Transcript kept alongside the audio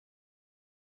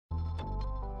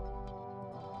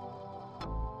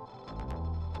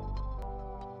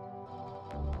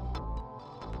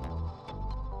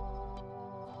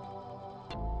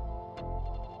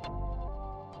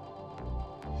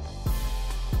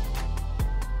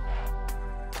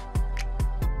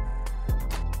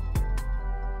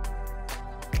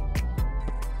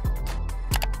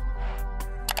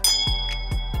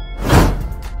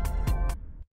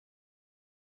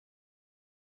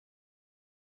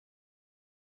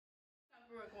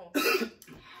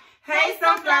Hey,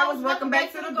 sunflowers, welcome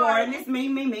back to the garden. It's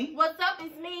me. What's up?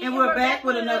 It's me. And we're back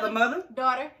with another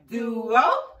mother-daughter duo.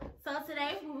 So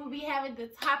today we will be having the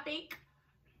topic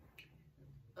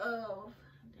of,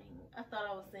 dang, I thought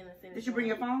I was saying a sentence. Did you bring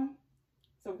your phone?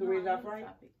 So we can read it off right?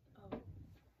 Oh,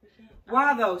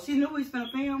 why though? She knew we was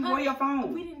finna film. Where your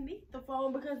phone? We didn't need the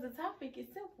phone because the topic is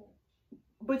simple.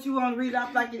 But you want to read it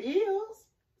off like it is?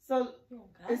 So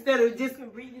instead of just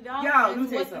read it off, y'all, let me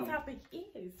tell you what something. The topic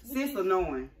is. Sis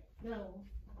annoying. No.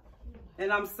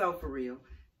 And I'm so for real.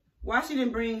 Why she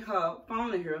didn't bring her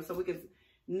phone in here so we could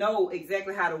know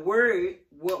exactly how to word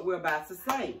what we're about to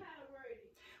say?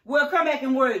 Well, come back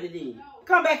and word it then.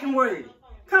 Come back and word it.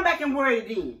 Come back and word it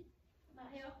then.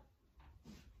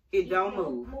 It don't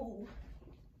move.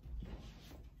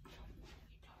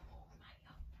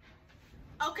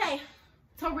 Okay,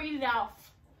 to read it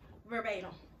off verbatim.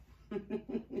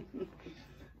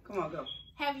 Come on, go.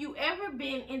 Have you ever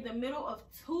been in the middle of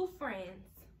two friends?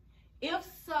 If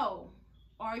so,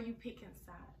 are you picking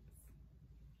sides?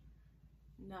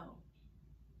 No.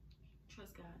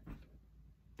 Trust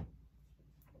God.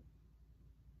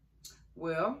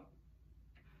 Well,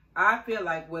 I feel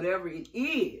like whatever it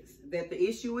is that the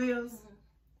issue is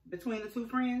between the two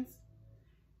friends,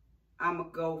 I'm going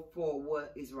to go for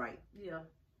what is right. Yeah.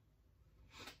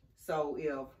 So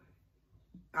if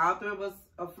all three of us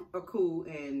are cool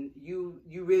and you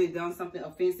really done something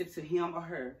offensive to him or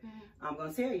her, I'm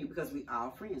going to tell you because we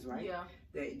all friends, right? Yeah.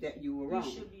 That you were wrong.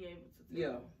 You should be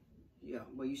able to. Yeah.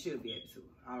 Well, you should be able to.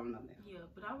 I don't know that. Yeah,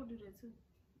 but I would do that too.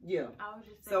 Yeah. I would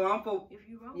just say, so I'm for, if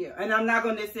you wrong. Yeah, and I'm not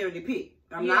going to necessarily pick.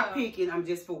 I'm not picking. I'm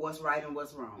just for what's right and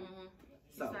what's wrong.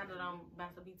 So. It's not that I'm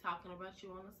about to be talking about you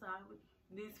on the side with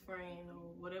this friend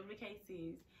or whatever the case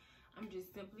is. I'm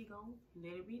just simply going to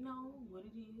let it be known what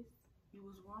it is. You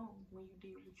was wrong when you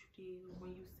did what you did,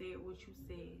 when you said what you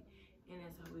said, and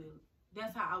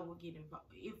that's how I would get involved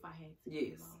if I had to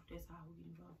get involved. That's how I would get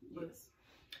involved.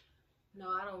 But no,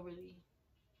 I don't really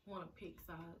want to pick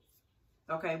sides.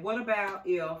 Okay, what about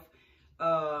if,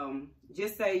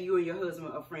 just say you and your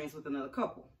husband are friends with another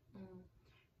couple,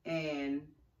 and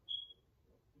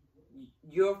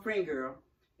your friend girl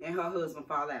and her husband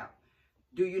fall out?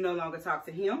 Do you no longer talk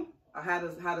to him, or how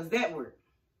does that work?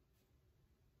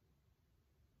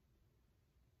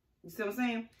 You see what I'm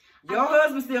saying? Your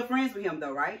husband's still friends with him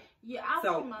though, right? Yeah, I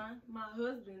wouldn't mind my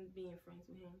husband being friends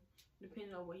with him,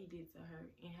 depending on what he did to her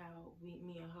and how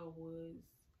me and her was.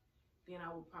 Then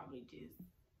I would probably just,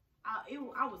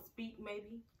 I would speak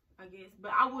maybe, I guess,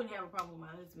 but I wouldn't have a problem with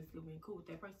my husband still being cool with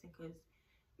that person because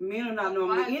men are not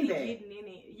normally in that. Getting in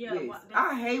it? Yeah, yes.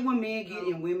 I hate when men get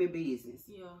in women's business.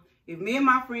 Yeah. If me and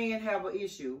my friend have an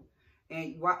issue,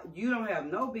 and you don't have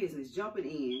no business jumping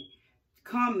in,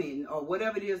 commenting or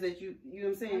whatever it is that you know what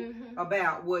I'm saying,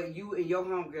 about what you and your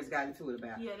homegirls got into it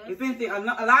about. Yeah, if anything, a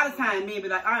lot of times men be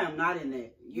like, I am not in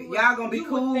that. Y'all gonna be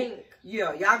cool.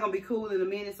 Yeah, y'all gonna be cool in a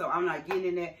minute, so I'm not getting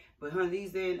in that. But honey,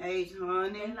 these day and age,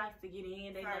 honey. They like to get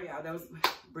in. Sorry, y'all. That was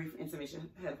brief intermission.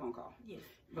 I had a phone call. Yes.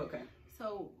 Okay.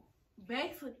 So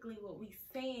basically what we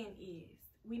saying is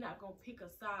we not gonna pick a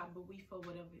side, but we for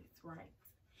whatever is right.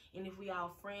 And if we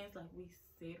all friends, like we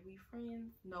said we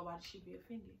friends, nobody should be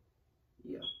offended.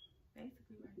 Yeah.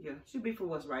 Basically, right. Yeah, should be for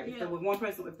what's right. If there was one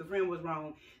person, if the friend was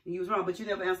wrong, then you was wrong, but you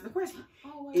never answered the question.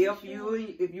 Oh, if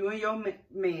you and your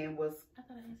man was. I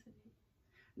thought I answered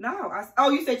it. No,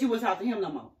 you said you wouldn't talk to him no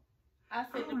more. I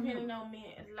said depending on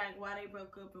me, like why they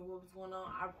broke up and what was going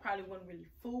on, I probably wouldn't really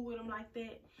fool with them like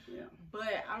that. Yeah.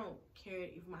 But I don't care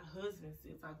if my husband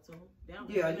still talk to him.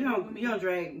 You don't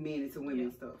drag men into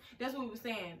women's stuff. That's what we were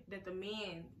saying, that the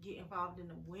men get involved in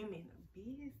the women's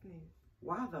business.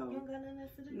 Why though? You don't got nothing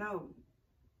else to do? No.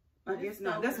 I guess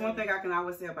not. That's one thing I can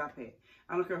always say about Pat.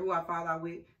 I don't care who I fall out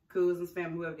with, cousins,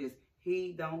 family, whoever it is.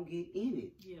 He don't get in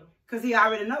it. Yeah. Because he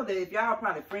already know that if y'all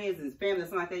probably friends and family or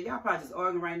something like that, y'all probably just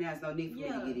arguing right now. There's no need for me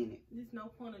to get in it. There's no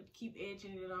point to keep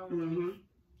edging it on.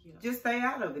 Just stay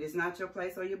out of it. It's not your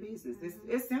place or your business.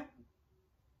 It's simple.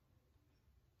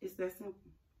 It's that simple.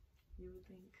 You would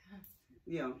think.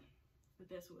 Yeah. But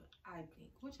that's what I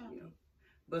think. What y'all think?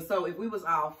 But so if we was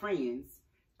all friends,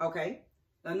 okay,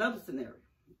 another scenario.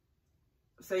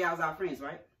 Say y'all was all friends,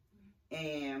 right?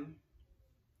 And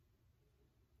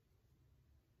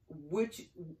would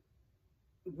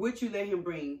you let him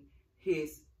bring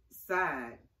his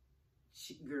side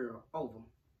girl over?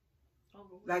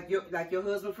 Like your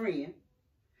husband friend.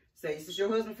 Say this is your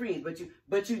husband friend,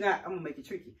 but you not. I'm gonna make it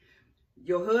tricky.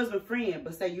 Your husband friend,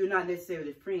 but say you're not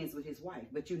necessarily friends with his wife,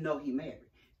 but you know he married.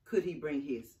 Could he bring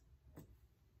his?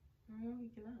 No, he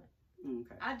cannot.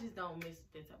 Okay. I just don't miss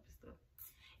that type of stuff.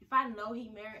 if I know he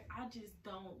married, I just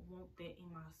don't want that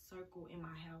in my circle, in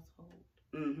my household.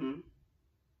 Mm-hmm.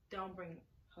 Don't bring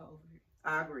her over here.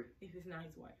 I agree. If it's not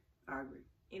his wife. I agree.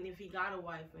 And if he got a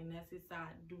wife and that's his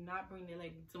side, do not bring that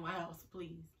lady to my house,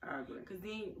 please. I agree. Because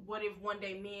then, what if one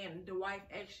day me and the wife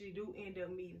actually do end up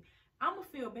meeting? I'm going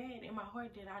to feel bad in my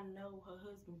heart that I know her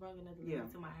husband brought another lady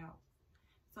to my house.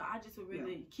 So I just would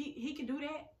really, he can do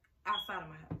that outside of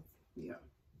my house. Yeah.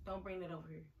 Don't bring that over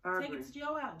here. I Take agree. it to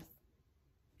your house.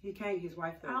 He can't, his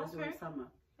wife though. That's what he's talking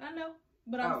about. I know.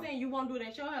 But I'm saying you won't do it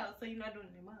at your house, so you're not doing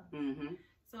it at mine. Mm-hmm.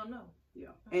 So no.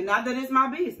 Yeah. And not that it's my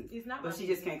business. It's not. But she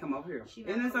just can't come over here.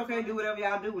 And it's okay to do whatever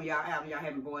y'all do when y'all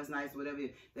having boys' nights, whatever.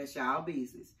 That's y'all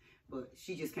business. But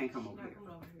she just can't come over here.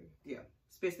 Yeah.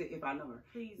 Especially if I know her.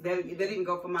 Please. That even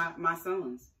go for my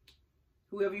sons.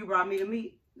 Whoever you brought me to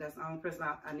meet, that's the only person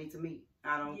I need to meet.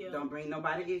 I don't bring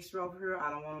nobody extra over here. I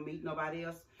don't want to meet nobody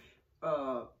else.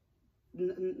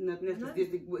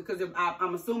 Because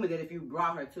I'm assuming that if you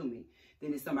brought her to me,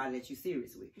 then it's somebody that you're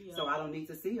serious with. Yeah. So I don't need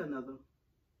to see another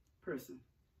person.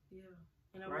 Yeah.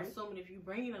 And I'm assuming if you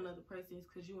bring in another person, it's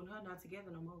because you and her not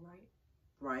together no more, right?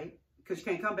 Right. Because you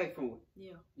can't come back from it.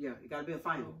 Yeah. Yeah. It got to be a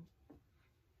final.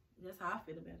 That's how I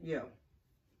feel about it. Yeah.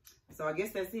 So I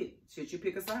guess that's it. Should you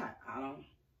pick a side?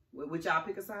 Would y'all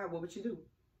pick a side? What would you do?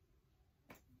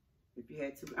 If you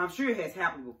had to. I'm sure it has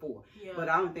happened before. Yeah. But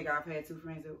I don't think I've had two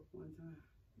friends at one time.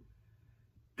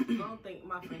 I don't think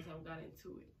my friends have got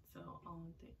into it. So I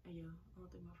don't think my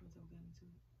friends have got into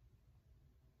it.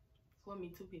 For me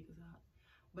to pick a side.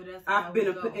 But that's I've been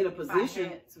in a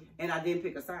position and I didn't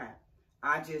pick a side.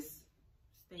 I just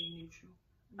stay neutral.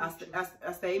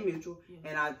 I stayed neutral,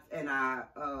 and I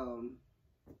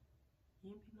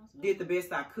did the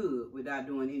best I could without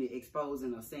doing any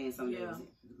exposing or saying something that was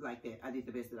like that. I did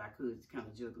the best that I could, kind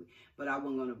of juggle, but I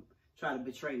wasn't gonna try to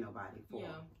betray nobody for.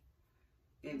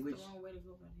 And that's the wrong way to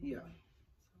go about it.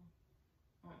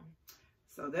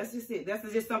 So that's just it. That's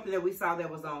just something that we saw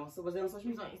that was on. So was it on social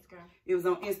media? It was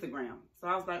on Instagram. It was on Instagram. So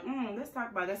I was like, let's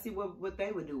talk about it. Let's see what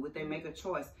they would do. Would they make a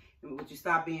choice? And would you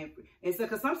stop being... And so,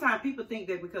 because sometimes people think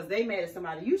that because they mad at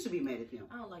somebody, you should be mad at them.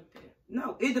 I don't like that.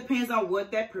 No, it depends on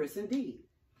what that person did.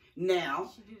 Now...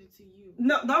 She did it to you.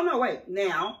 No, wait.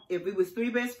 Now, if we was 3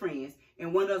 best friends,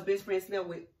 and one of those best friends slept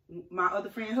with my other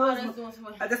friend's husband...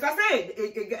 That's what I said.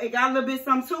 It got a little bit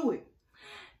something to it.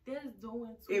 That's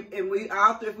doing too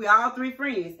if we all 3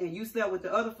 friends and you slept with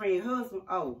the other friend's husband,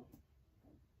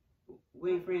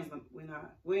 we ain't friends.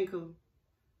 We ain't cool.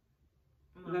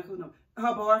 We're not cool. No.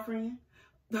 Her boyfriend,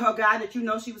 her guy that you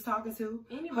know she was talking to,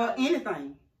 her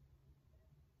anything.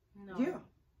 No. Yeah.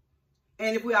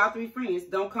 And if we all 3 friends,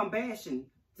 don't come bashing.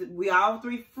 We all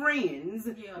 3 friends.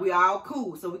 Yeah. We all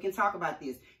cool, so we can talk about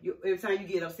this. Every time you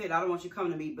get upset, I don't want you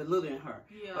coming to me belittling her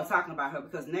or talking about her,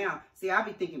 because now, see, I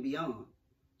be thinking beyond.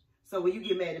 So when you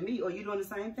get mad at me, are you doing the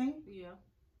same thing? Yeah.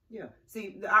 Yeah.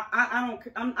 See, I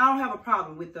don't have a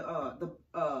problem with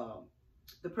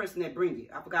the person that bring it.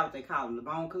 I forgot what they call him, the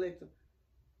bone collector.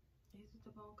 Is it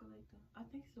the bone collector? I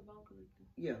think it's the bone collector.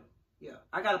 Yeah. Yeah.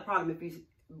 I got a problem if you,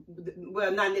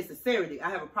 well, not necessarily. I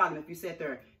have a problem if you sat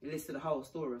there and listen to the whole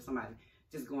story of somebody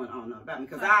just going on and on about me.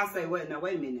 Because I'll say, wait a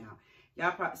minute now.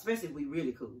 Y'all probably, especially if we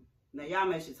really cool. Now, y'all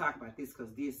may should talk about this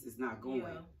because this is not going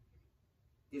well.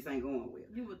 This ain't going well.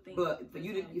 You would think. But for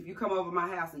you to, if you come over my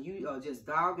house and you are just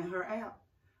dogging her out,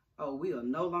 we are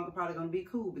no longer probably going to be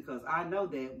cool, because I know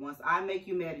that once I make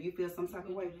you mad or you feel some type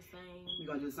of way, you're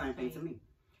going to do the same thing to me.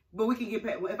 But we can get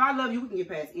past, if I love you, we can get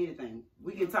past anything.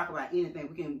 We can talk about anything.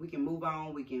 We can move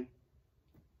on. We can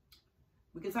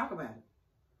talk about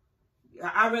it.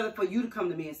 I'd rather for you to come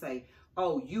to me and say,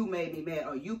 oh, you made me mad,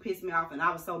 or you pissed me off and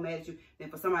I was so mad at you, than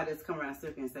for somebody that's come around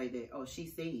circle and say that, oh, she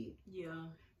said. Yeah.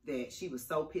 That she was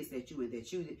so pissed at you and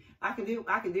that you did. I can deal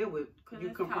with you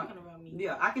confronting me.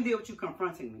 Yeah, I can deal with you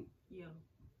confronting me. Yeah.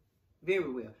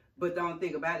 Very well. But the only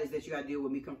thing about it is that you got to deal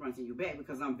with me confronting you back,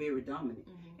 because I'm very dominant.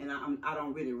 And I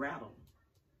don't really rattle.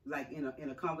 Like in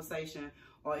a conversation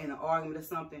or in an argument or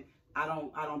something, I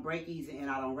don't break easy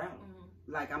and I don't rattle.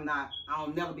 Like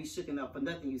I'll never be shooken up for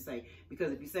nothing you say,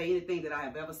 because if you say anything that I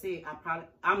have ever said,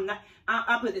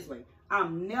 I'll put it this way.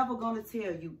 I'm never going to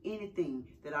tell you anything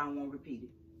that I don't want repeated.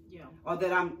 Yeah. Or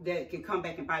that can come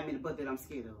back and bite me in the butt that I'm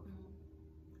scared of.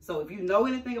 So if you know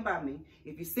anything about me,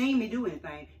 if you seen me do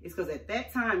anything, it's because at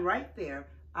that time right there,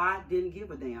 I didn't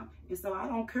give a damn. And so I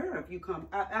don't care if you come.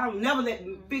 I don't never let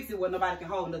me fix it where nobody can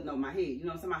hold nothing over my head. You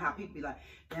know, somehow how people be like,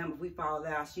 damn, if we fall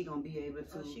out, she gonna be able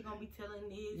to. She gonna be telling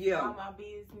this, all my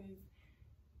business.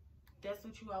 That's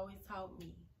what you always taught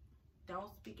me.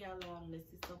 Don't speak out loud unless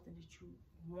it's something that you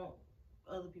want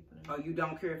other people to know. Oh, you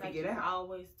don't care if you get out? I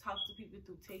always talk to people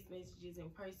through text messages in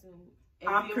person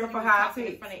I'm careful how I text.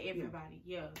 In front of everybody.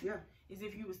 Yeah. As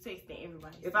if you was texting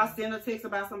everybody. If I send a text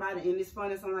about somebody and it's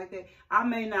funny or something like that, I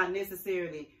may not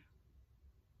necessarily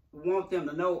want them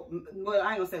to know. Well,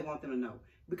 I ain't gonna say want them to know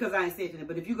because I ain't said to them.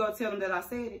 But if you go tell them that I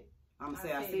said it, I'm gonna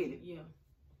say I said it. Yeah.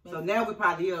 So now we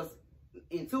probably is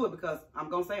into it because I'm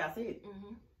gonna say I said it.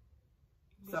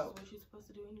 So that's what you're supposed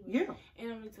to do anyway. Yeah.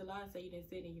 And I don't need to lie and say you didn't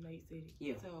say it and you know you said it.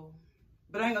 Yeah. So.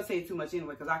 But I ain't gonna say it too much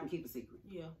anyway because I can keep a secret.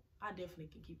 Yeah. I definitely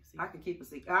can keep a secret. I can keep a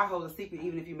secret. I hold a secret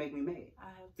even if you make me mad. I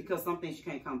have to. Because some things you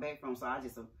can't come back from. So I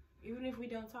just. Even if we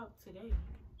don't talk today,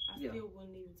 I still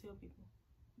wouldn't even tell people.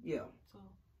 Yeah. So.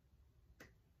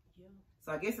 Yeah.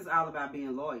 So I guess it's all about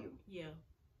being loyal. Yeah.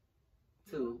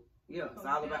 To. Yeah. It's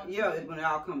all about. Yeah. When it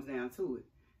all comes down to it.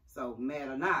 So mad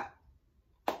or not,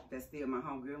 that's still my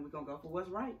homegirl, and we're gonna go for what's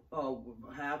right. Or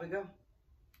however it go.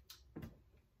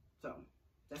 So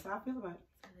that's how I feel about it.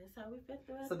 That's how we felt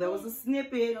about it. So there was a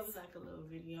snippet. That was like a little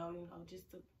video, you know, just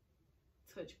to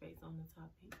touch base on the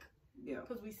topic. Yeah.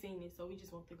 Because we seen it, so we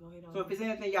just want to go ahead on. So if there's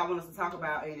anything y'all want us to talk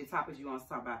about, any topics you want us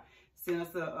to talk about, send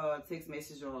us a text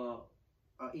message or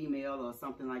email or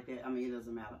something like that. I mean, it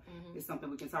doesn't matter. It's something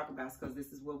we can talk about because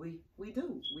this is what we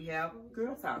do. We have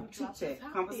girl talk, chit chat,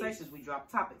 conversations. We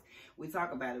drop topics. We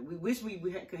talk about it. We wish we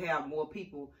could have more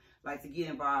people like to get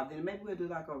involved. And maybe we'll do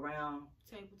like a round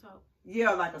table talk.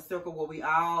 Yeah, like a circle where we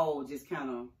all just kind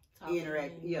of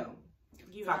interact. Yeah.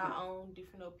 Give our own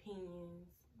different opinions.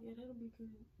 Yeah, that'll be good.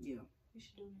 Yeah. We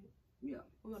should do it. Yeah.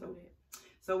 We'll do that.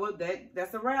 So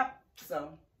that's a wrap.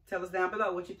 So tell us down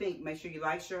below what you think. Make sure you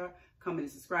like, share, comment,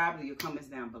 and subscribe. Leave your comments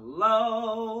down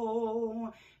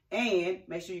below. And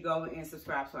make sure you go and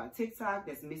subscribe to our TikTok.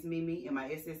 That's Miss Mimi,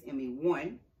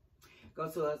 MISSME1. Go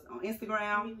to us on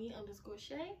Instagram.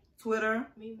 Mimi_Shae. Twitter.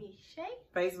 Mimi Shae.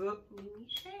 Facebook. Mimi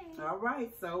Shae. All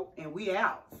right. So, and we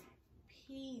out.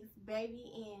 Peace,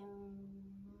 baby,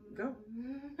 and go.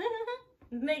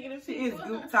 Negative people. She is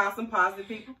good. Talk some positive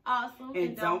people. Awesome.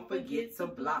 And don't forget to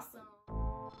blossom.